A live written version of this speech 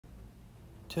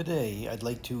Today, I'd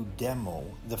like to demo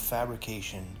the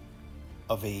fabrication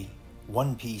of a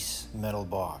one-piece metal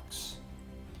box.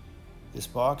 This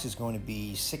box is going to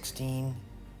be 16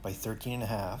 by 13 and a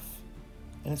half,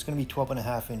 and it's going to be 12 and a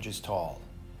half inches tall.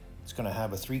 It's going to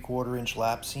have a 3/4 inch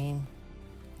lap seam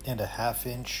and a 1/2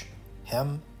 inch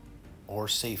hem or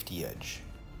safety edge.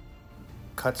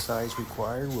 Cut size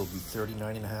required will be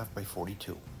 39 and a half by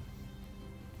 42.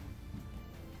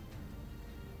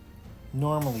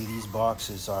 Normally these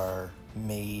boxes are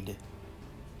made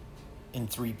in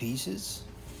 3 pieces,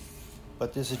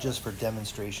 but this is just for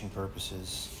demonstration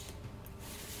purposes.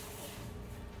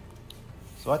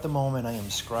 So at the moment I am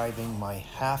scribing my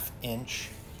 1/2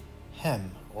 inch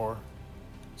hem or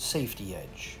safety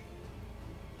edge.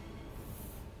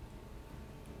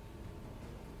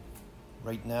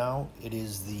 Right now it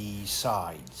is the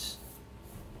sides.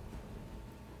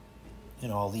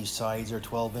 And all these sides are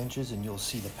 12 inches, and you'll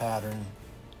see the pattern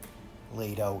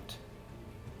laid out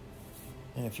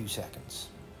in a few seconds.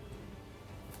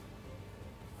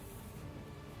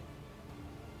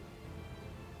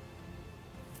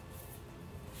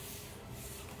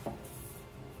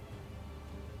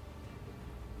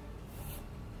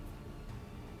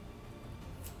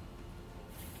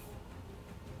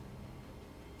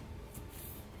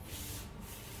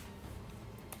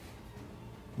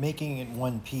 Making it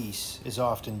one piece is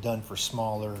often done for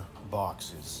smaller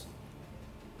boxes.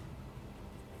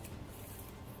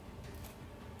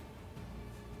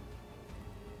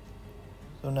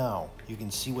 So now you can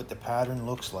see what the pattern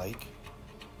looks like.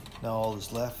 Now all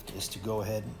that's left is to go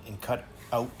ahead and cut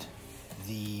out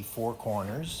the 4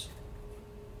 corners.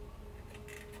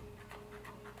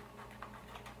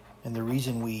 And the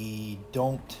reason we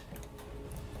don't,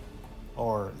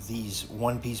 or these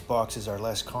one-piece boxes are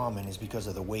less common, is because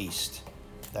of the waste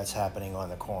that's happening on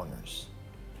the corners.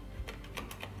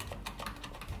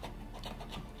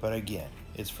 But again,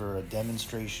 it's for a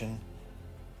demonstration,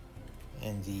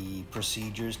 and the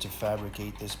procedures to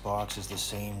fabricate this box is the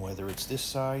same whether it's this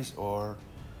size or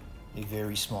a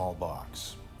very small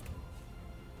box.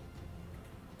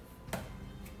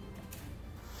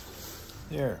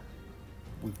 There,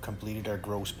 we've completed our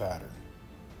gross pattern.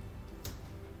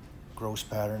 Gross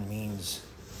pattern means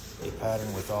a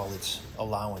pattern with all its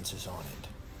allowances on it.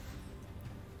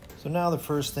 So now the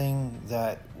first thing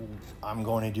that I'm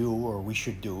going to do, or we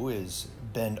should do, is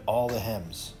bend all the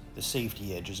hems, the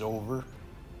safety edges over,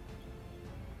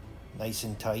 nice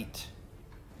and tight,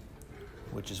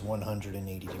 which is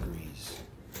 180 degrees.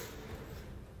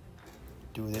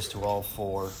 Do this to all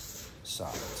 4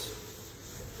 sides.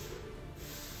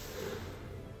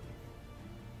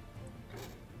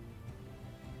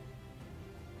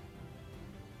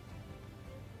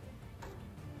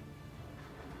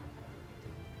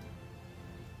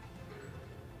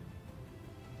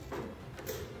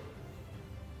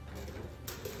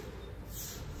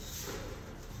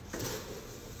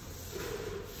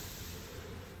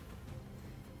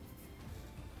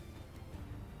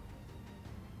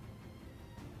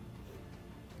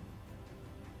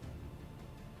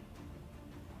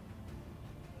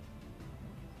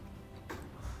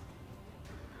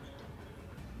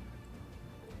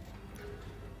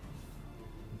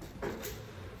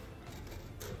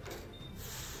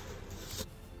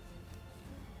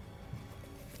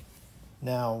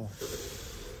 Now,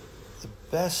 the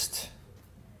best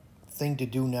thing to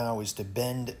do now is to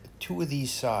bend 2 of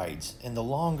these sides, and the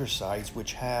longer sides,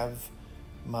 which have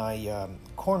my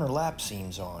corner lap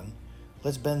seams on,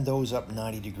 let's bend those up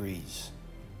 90 degrees.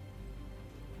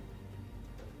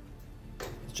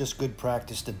 It's just good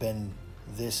practice to bend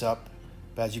this up,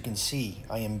 but as you can see,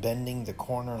 I am bending the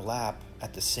corner lap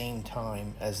at the same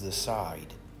time as the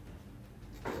side.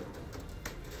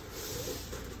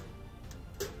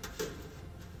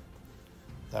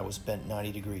 That was bent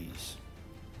 90 degrees.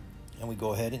 And we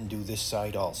go ahead and do this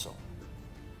side also,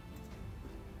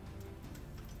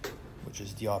 which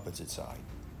is the opposite side.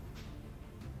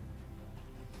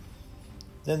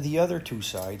 Then the other 2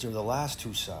 sides, or the last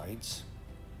 2 sides,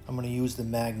 I'm going to use the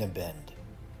Magna bend.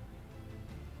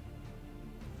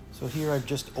 So here I've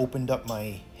just opened up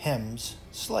my hems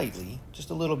slightly, just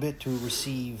a little bit, to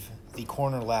receive the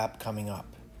corner lap coming up.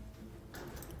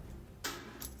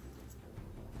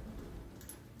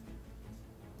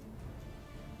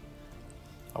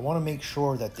 I want to make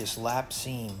sure that this lap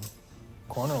seam,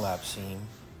 corner lap seam,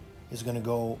 is going to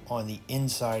go on the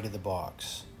inside of the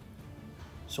box.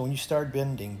 So when you start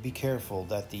bending, be careful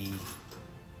that the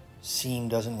seam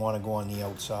doesn't want to go on the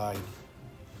outside.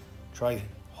 Try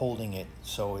holding it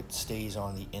so it stays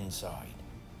on the inside.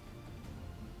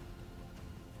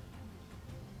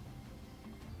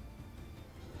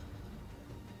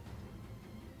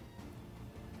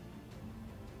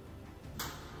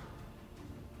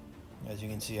 As you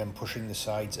can see, I'm pushing the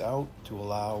sides out to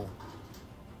allow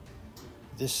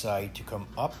this side to come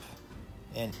up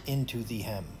and into the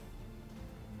hem.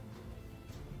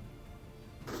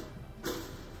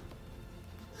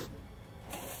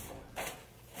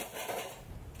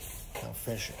 Now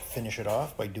finish it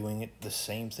off by doing it the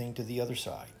same thing to the other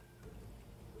side.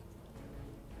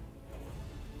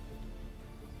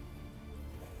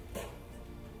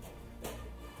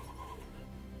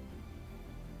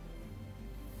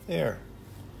 There.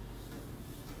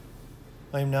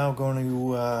 I'm now going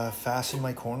to fasten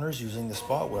my corners using the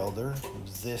spot welder.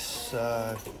 This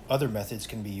other methods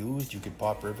can be used. You could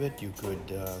pop rivet, you could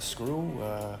screw,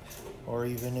 or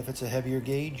even if it's a heavier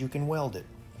gauge, you can weld it.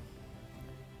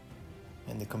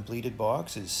 And the completed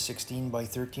box is 16 by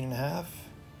 13.5,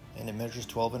 and it measures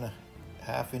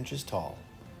 12.5 inches tall.